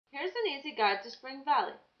Here's an easy guide to Spring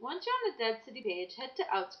Valley. Once you're on the Dead City page, head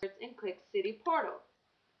to Outskirts and click City Portal.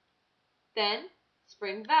 Then,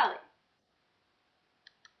 Spring Valley.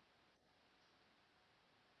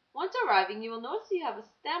 Once arriving, you will notice you have a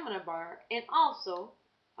stamina bar and also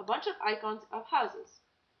a bunch of icons of houses.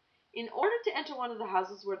 In order to enter one of the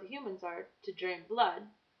houses where the humans are to drain blood,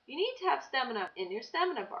 you need to have stamina in your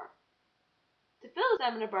stamina bar. To fill the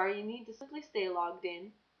stamina bar, you need to simply stay logged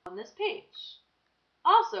in on this page.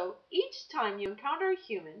 Also, each time you encounter a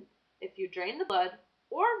human, if you drain the blood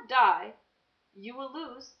or die, you will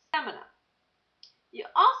lose stamina. You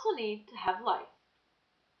also need to have life.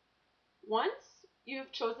 Once you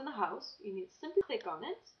have chosen a house, you need to simply click on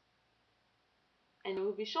it, and you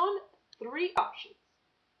will be shown three options.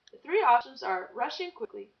 The three options are rush in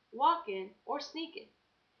quickly, walk in, or sneak in.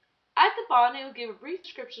 At the bottom, it will give a brief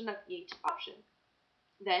description of each option.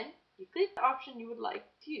 Then, you click the option you would like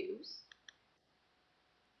to use,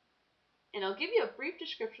 and it'll give you a brief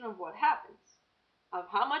description of what happens, of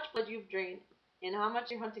how much blood you've drained, and how much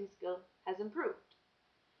your hunting skill has improved.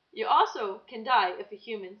 You also can die if a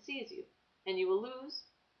human sees you, and you will lose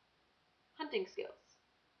hunting skills.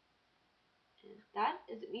 And that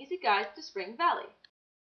is an easy guide to Spring Valley.